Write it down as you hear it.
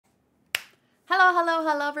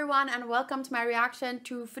Hello everyone, and welcome to my reaction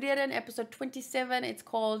to Frieren episode 27. It's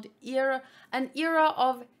called An Era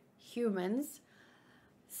of Humans.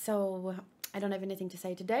 So I don't have anything to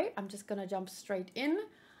say today. I'm just gonna jump straight in.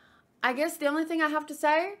 I guess the only thing I have to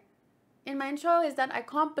say in my intro is that I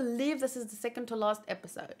can't believe this is the second to last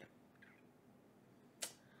episode.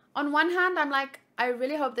 On one hand, I'm like, I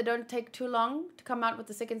really hope they don't take too long to come out with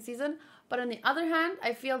the second season. But on the other hand,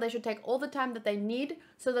 I feel they should take all the time that they need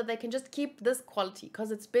so that they can just keep this quality, because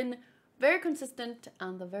it's been very consistent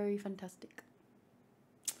and very fantastic.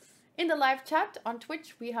 In the live chat on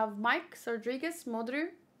Twitch, we have Mike, Rodriguez,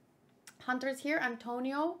 Modru, Hunter's here,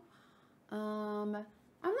 Antonio. I'm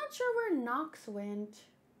not sure where Knox went.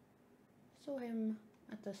 Saw him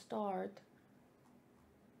at the start.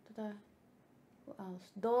 Who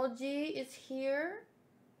else? Doji is here.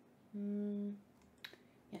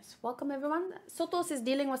 Yes, welcome everyone. Sotos is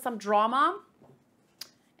dealing with some drama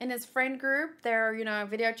in his friend group. They're,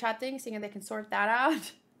 video chatting, seeing if they can sort that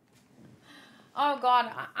out. Oh God,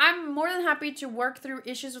 I'm more than happy to work through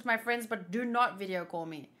issues with my friends, but do not video call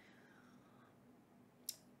me.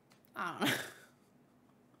 I don't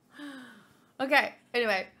know. Okay,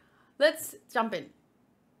 anyway, let's jump in.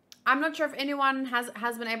 I'm not sure if anyone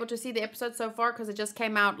has been able to see the episode so far because it just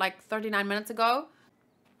came out like 39 minutes ago.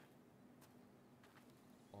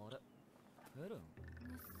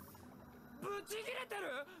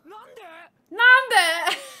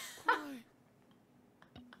 Nande?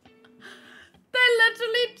 They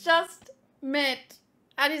literally just met.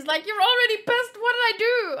 And he's like, you're already pissed? What did I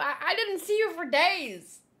do? I didn't see you for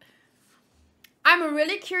days. I'm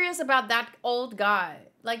really curious about that old guy.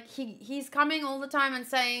 Like, he's coming all the time and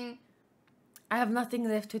saying, I have nothing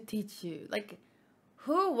left to teach you. Like,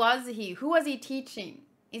 who was he? Who was he teaching?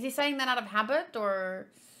 Is he saying that out of habit or...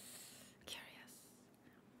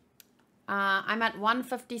 I'm at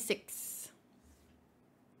 156.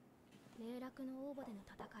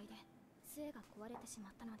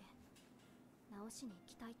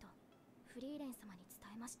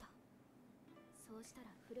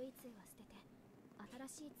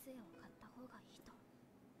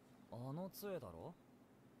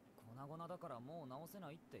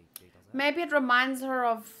 Maybe it reminds her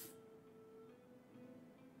of...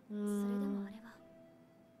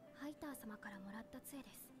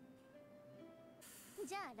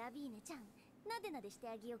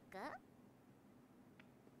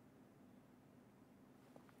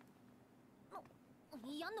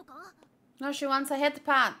 No, she wants a head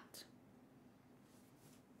pat.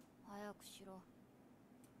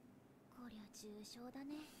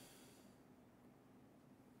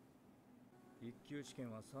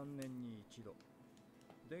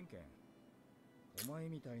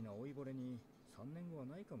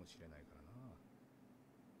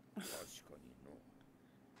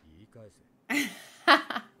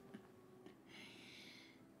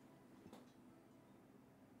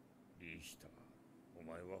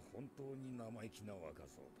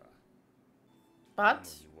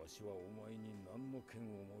 But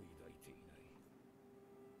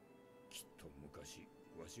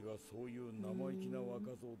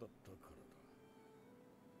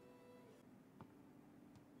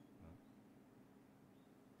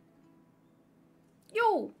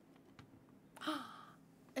yo. Aww.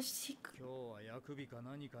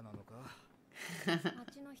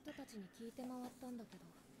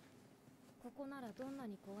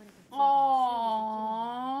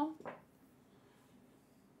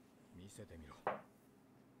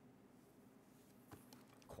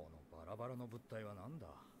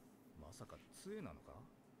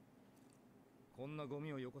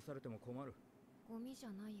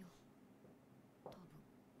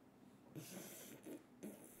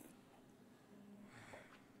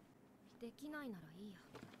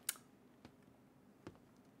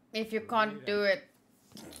 If you can't do it.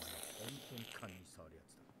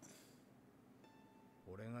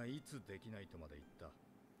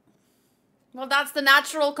 Well, that's the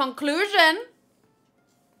natural conclusion.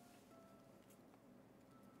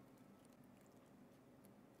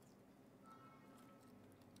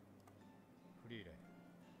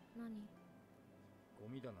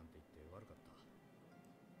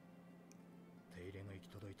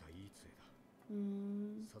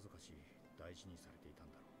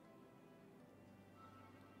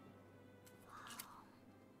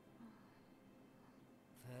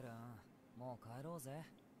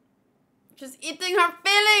 She's eating her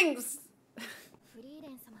feelings.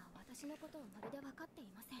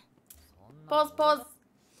 Pause.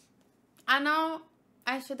 I know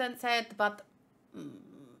I shouldn't say it, but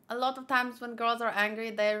a lot of times when girls are angry,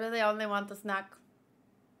 they really only want a snack.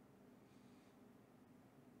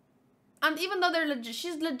 And even though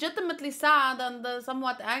she's legitimately sad and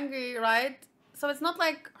somewhat angry, right? So it's not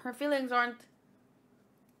like her feelings aren't.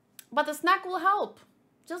 But a snack will help.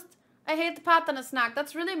 Just a hate pat and a snack.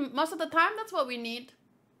 That's really, most of the time, that's what we need.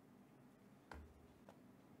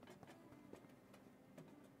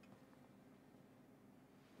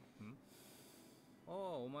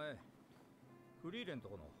 Oh, お前、フリーレンと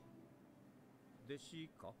この弟子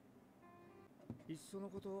か？いっその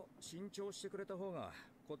こと慎重してくれた方が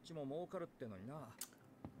こっちも儲かるってのにな。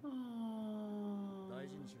大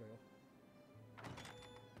事にしろよ。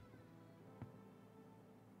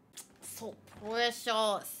So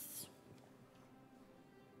precious.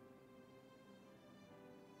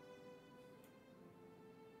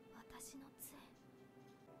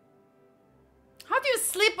 How do you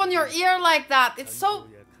sleep on your ear like that? It's so.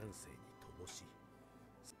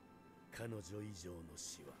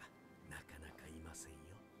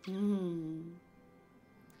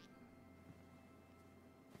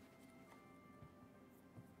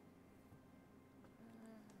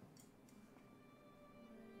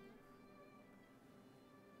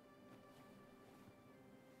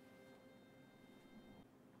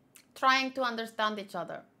 Trying to understand each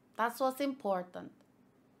other. That's what's important.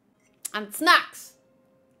 And snacks.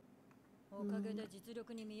 おかげで実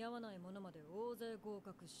力に見合わないものまで大勢合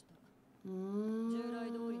格した。従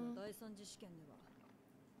来通りの第三次試験では、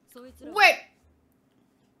そいつら。Wait.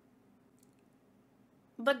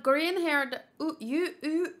 The green-haired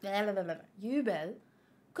Yubel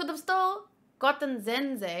could have still gotten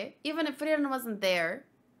Zenze even if Frieren wasn't there,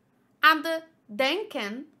 and the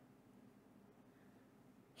Denken.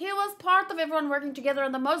 He was part of everyone working together,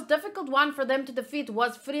 and the most difficult one for them to defeat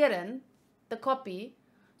was Frieren, the copy.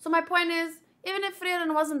 So my point is, even if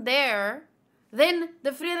Frieren wasn't there, then the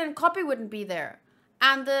Frieren copy wouldn't be there.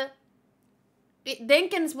 And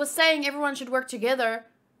Denkins was saying everyone should work together.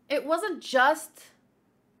 It wasn't just...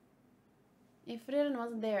 If Frieren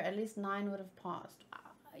wasn't there, at least 9 would have passed.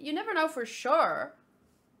 You never know for sure.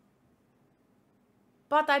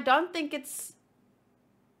 But I don't think it's...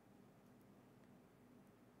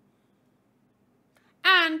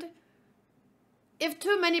 And if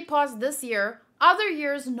too many passed this year, other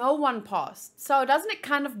years no one passed. So doesn't it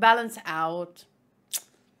kind of balance out?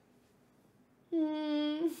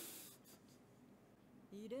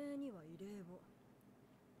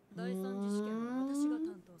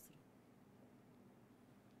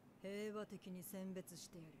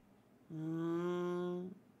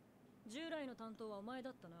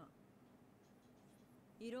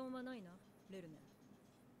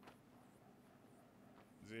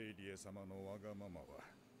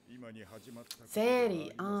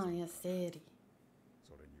 Seri. Ah, yes, Seri.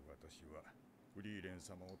 それに私はフリーレン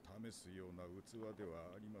様を試すような器で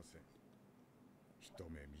はありません。一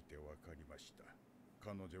目見てわかりました。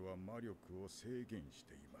彼女は魔力を制限し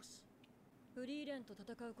ています。フリーレンと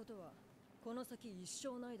戦うことはこの先一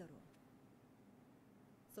生ないだろう。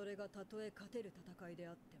それがたとえ勝てる戦いで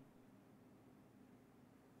あって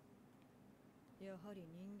も、やはり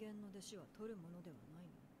人間の弟子は取るものではない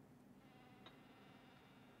の。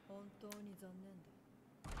本当に残念だ。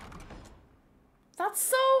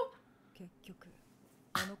That's so... 結局、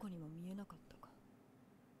あの子にも見えなかったか。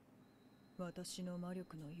私の魔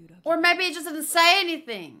力の揺らぎ。Or maybe he just didn't say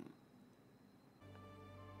anything.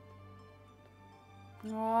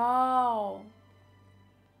 Wow.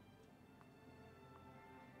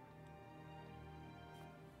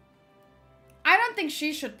 I don't think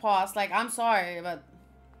she should pause. Like, I'm sorry, but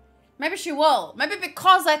maybe she will. Maybe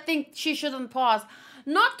because I think she shouldn't pause.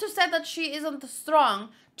 Not to say that she isn't strong,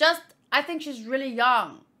 just I think she's really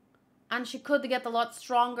young. And she could get a lot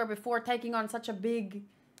stronger before taking on such a big,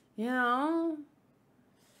 you know.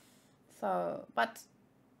 So, but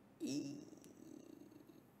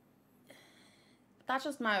that's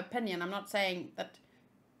just my opinion. I'm not saying that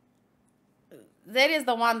that is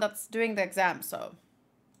the one that's doing the exam, so.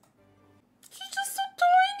 She's just so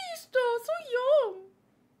tiny still, so young.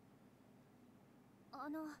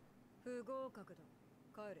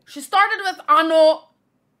 She started with Ano.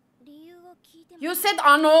 You said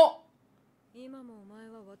Ano. 今もお前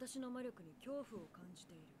は私の魔力に恐怖を感じ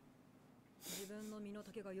ている。自分の身の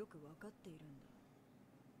丈がよく分かっているんだ。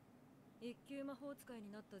一級魔法使い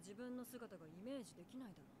になった自分の姿がイメージできない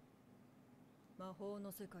だろう。魔法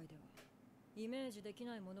の世界ではイメージでき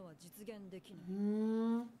ないものは実現できない。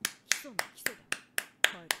基礎の基礎だ。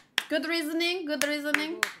Good reasoning, good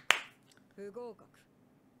reasoning. 不合格、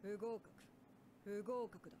不合格、不合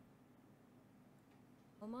格だ。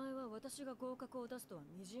お前は私が合格を出すとは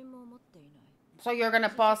微塵も思っていない。So you're gonna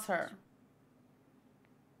pass her.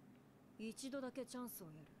 一度だけチャンスを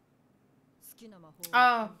やる。好きな魔法を。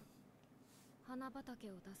Oh. 花畑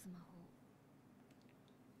を出す魔法。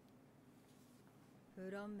フ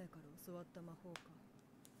ランメから教わった魔法か。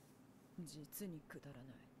実にくだら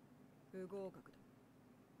ない。不合格だ。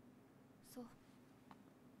そう。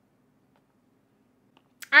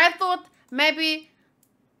I thought maybe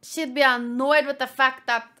she'd be annoyed with the fact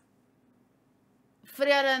that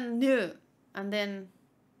Frieren knew, and then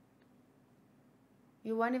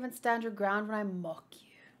you won't even stand your ground when I mock you.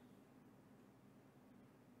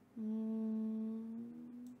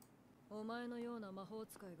 お前のような魔法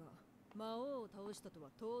使いが魔王を倒したとは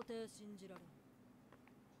到底信じられん。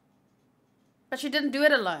 But she didn't do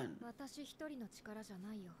it alone. 私一人の力じゃ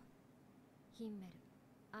ないよ。ヒンメル、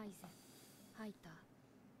アイゼン、ハイター、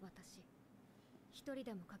私。一人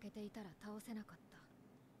でも欠けていたら倒せなかっ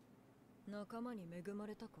た。仲間に恵ま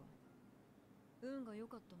れたか。運が良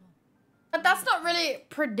かったな。But that's not really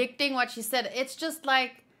predicting what she said. It's just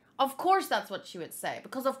like, of course that's what she would say.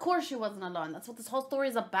 Because of course she wasn't alone. That's what this whole story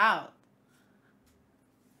is about.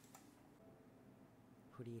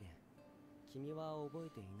 フリーレン、君は覚え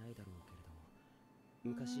ていないだろうけれども、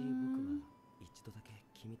昔僕は一度だけ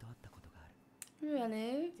君と会ったことがある。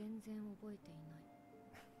Really? 全然覚えていない。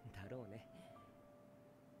だろうね。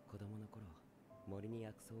子供の頃、森に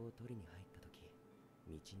薬草を取りに入った時、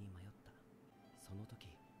道に迷った。その時、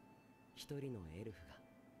一人のエルフが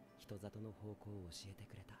人里の方向を教えて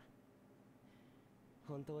くれた。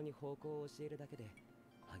本当に方向を教えるだけで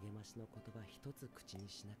励ましの言葉一つ口に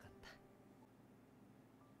しなかった。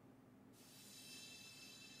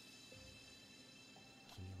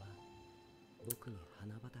君は僕に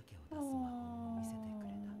花畑を出す魔法を見せてく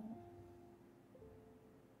れた。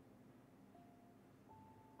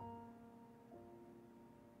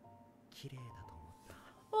綺麗だと思った。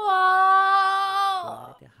生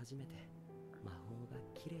ま Wow! れて初めて魔法が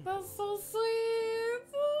綺麗だと That's so sweet!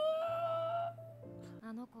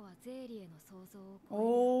 あの子はゼーリエの想像を超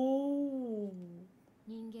Oh. える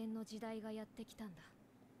人間の時代がやってきたんだ。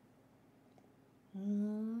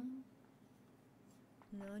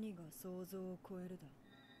何が想像を超えるだ。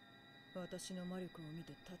私の魔力を見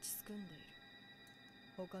て立ちすくんでいる。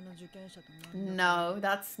他の受験者と何だ。 No,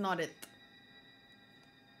 that's not it.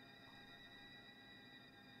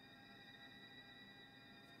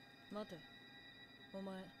 待て、お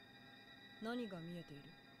前、何が見えている。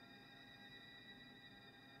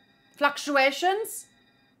 Fluctuations?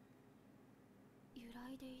 揺ら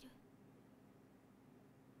いでいる。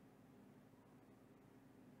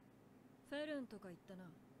フェルンとか言ったな。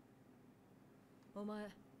お前、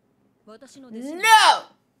私の弟子。 No!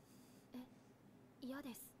 嫌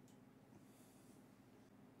です。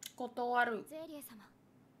断る。ゼーリエ様。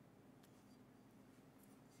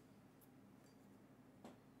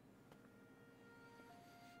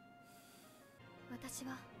私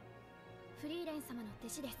はフリーレン様の弟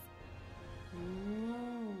子です。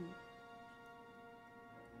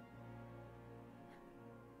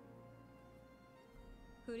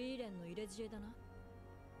フリーレンの入れ知恵だな。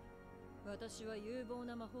私は有望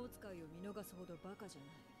な魔法使いを見逃すほどバカじゃな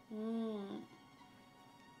い。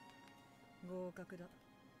合格だ。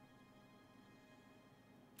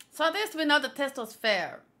 So at least we know the test was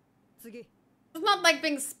fair. 次。 It's not like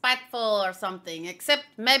being spiteful or something, except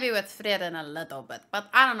maybe with Frieren a little bit. But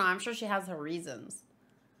I don't know, I'm sure she has her reasons.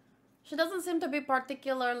 She doesn't seem to be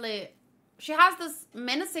particularly... She has this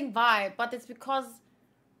menacing vibe, but it's because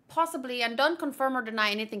possibly, and don't confirm or deny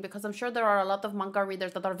anything, because I'm sure there are a lot of manga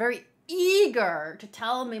readers that are very eager to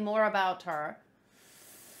tell me more about her.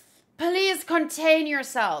 Please contain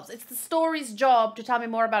yourselves. It's the story's job to tell me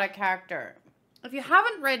more about a character. If you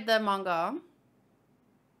haven't read the manga...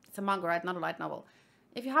 It's a manga, right? Not a light novel.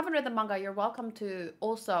 If you haven't read the manga, you're welcome to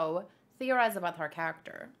also theorize about her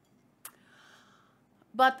character.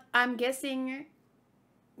 But I'm guessing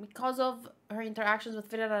because of her interactions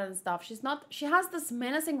with Frieren and stuff, she has this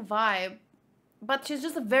menacing vibe, but she's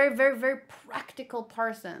just a very, very, very practical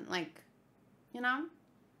person. Like, you know?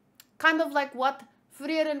 Kind of like what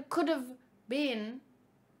Frieren could have been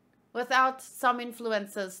without some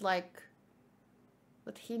influences like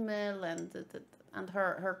with Himmel and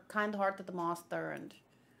her kind-hearted master, and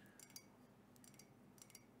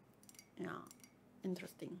yeah,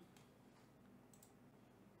 interesting.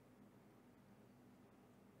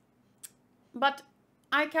 But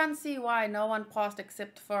I can see why no one passed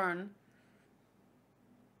except Fern.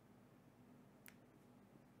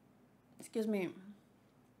 Excuse me.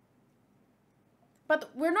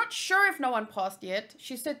 But we're not sure if no one passed yet.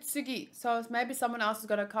 She said Tsugi, so maybe someone else is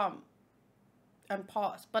gonna come and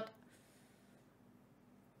pass. But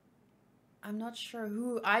I'm not sure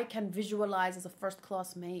who I can visualize as a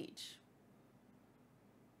first-class mage.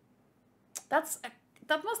 That's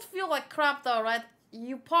that must feel like crap though, right?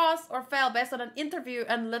 You pass or fail based on an interview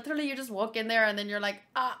and literally you just walk in there and then you're like,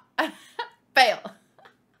 fail.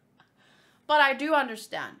 But I do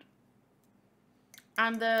understand.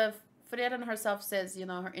 And the Frieren herself says, you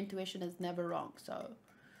know, her intuition is never wrong, so.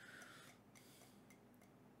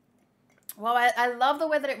 Well, I love the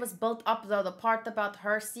way that it was built up though, the part about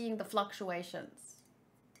her seeing the fluctuations.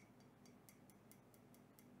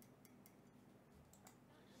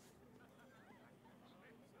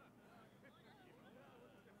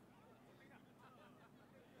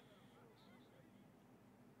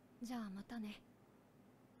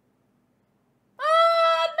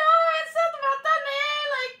 Oh no, it said matane,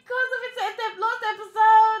 like because of its lost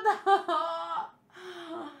episode.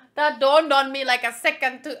 That dawned on me like a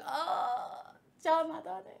second to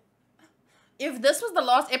matane. If this was the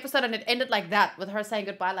last episode and it ended like that, with her saying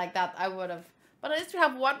goodbye like that, I would have. But at least we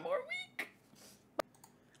have one more week.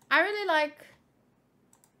 I really like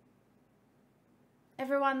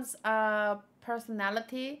everyone's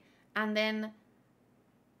personality, and then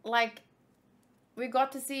like we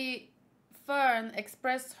got to see Fern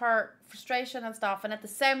express her frustration and stuff, and at the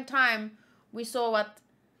same time we saw what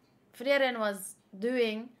Frieren was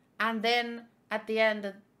doing, and then at the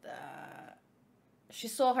end she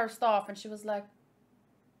saw her stuff and she was like,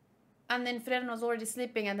 and then Frieren was already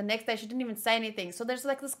sleeping, and the next day she didn't even say anything. So there's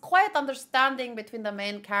like this quiet understanding between the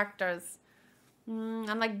main characters,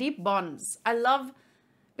 and like deep bonds. I love,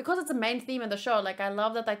 because it's a main theme in the show, like I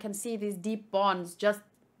love that I can see these deep bonds just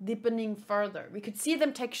deepening further. We could see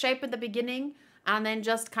them take shape in the beginning and then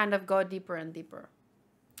just kind of go deeper and deeper.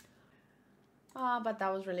 But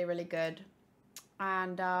that was really, really good.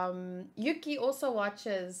 And Yuki also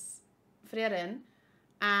watches Frieren,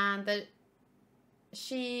 and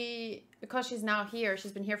because she's now here,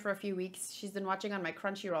 she's been here for a few weeks, she's been watching on my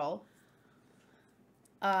Crunchyroll,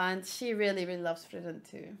 and she really, really loves Frieren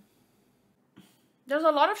too. There's a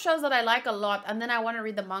lot of shows that I like a lot, and then I want to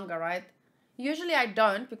read the manga, right? Usually I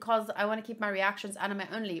don't, because I want to keep my reactions anime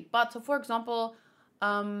only. But so for example,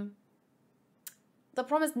 The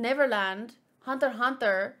Promised Neverland, Hunter x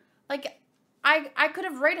Hunter, like I could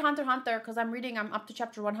have read Hunter x Hunter, because I'm up to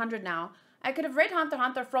chapter 100 now. I could have read Hunter x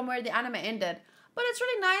Hunter from where the anime ended. But it's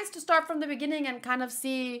really nice to start from the beginning and kind of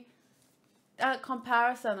see a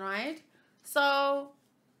comparison, right? So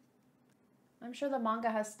I'm sure the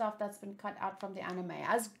manga has stuff that's been cut out from the anime.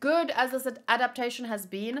 As good as this adaptation has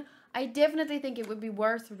been, I definitely think it would be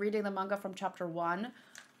worth reading the manga from chapter 1.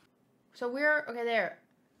 So we're, okay, there.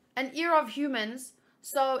 An Era of Humans.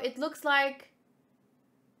 So it looks like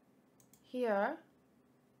here.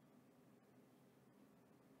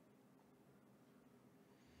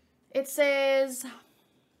 It says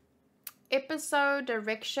episode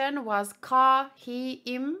direction was Ka Hee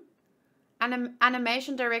Im.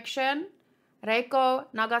 Animation direction, Reiko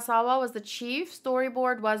Nagasawa was the chief.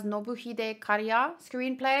 Storyboard was Nobuhide Kariya.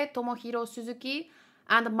 Screenplay, Tomohiro Suzuki.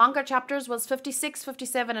 And the manga chapters was 56,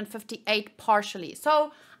 57, and 58 partially.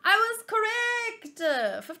 So I was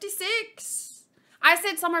correct. 56. I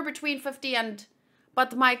said somewhere between 50 and,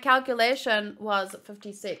 but my calculation was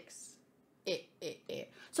 56.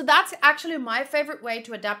 So that's actually my favorite way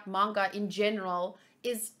to adapt manga in general,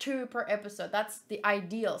 is 2 per episode. That's the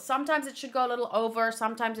ideal. Sometimes it should go a little over,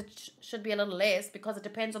 sometimes it should be a little less, because it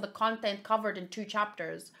depends on the content covered in 2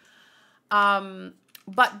 chapters.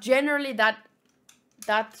 But generally that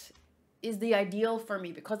is the ideal for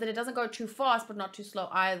me, because then it doesn't go too fast but not too slow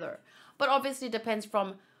either. But obviously it depends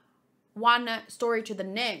from one story to the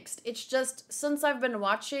next. It's just, since I've been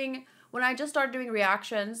watching, when I just started doing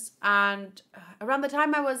reactions, and around the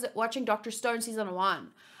time I was watching Dr. Stone season 1,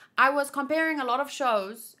 I was comparing a lot of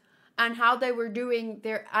shows and how they were doing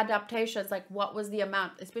their adaptations, like what was the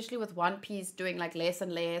amount, especially with One Piece doing like less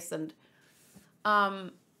and less, and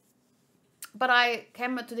but I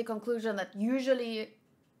came to the conclusion that usually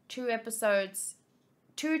 2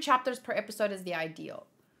 chapters per episode is the ideal.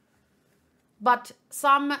 But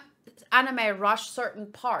some anime rush certain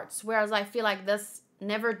parts, whereas I feel like this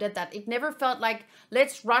never did that. It never felt like,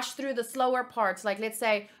 let's rush through the slower parts, like let's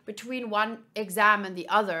say between one exam and the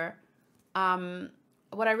other.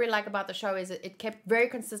 What I really like about the show is it kept very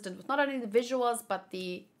consistent with not only the visuals but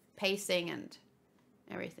the pacing and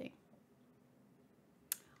everything.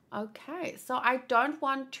 Okay, so I don't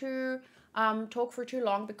want to talk for too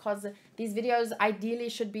long, because these videos ideally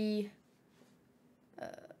should be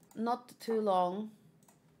not too long.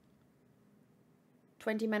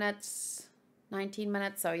 20 minutes, 19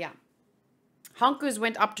 minutes, so yeah. Hanku's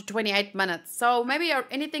went up to 28 minutes, so maybe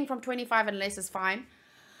anything from 25 and less is fine.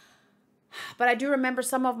 But I do remember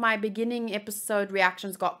some of my beginning episode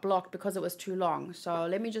reactions got blocked because it was too long. So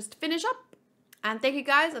let me just finish up And thank you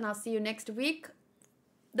guys, and I'll see you next week.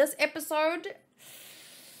 This episode,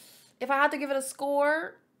 if I had to give it a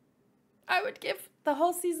score, I would give the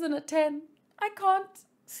whole season a 10. I can't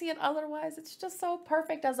see it otherwise. It's just so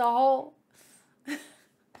perfect as a whole.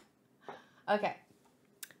 Okay.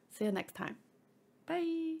 See you next time.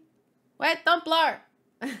 Bye. Wait, don't blur.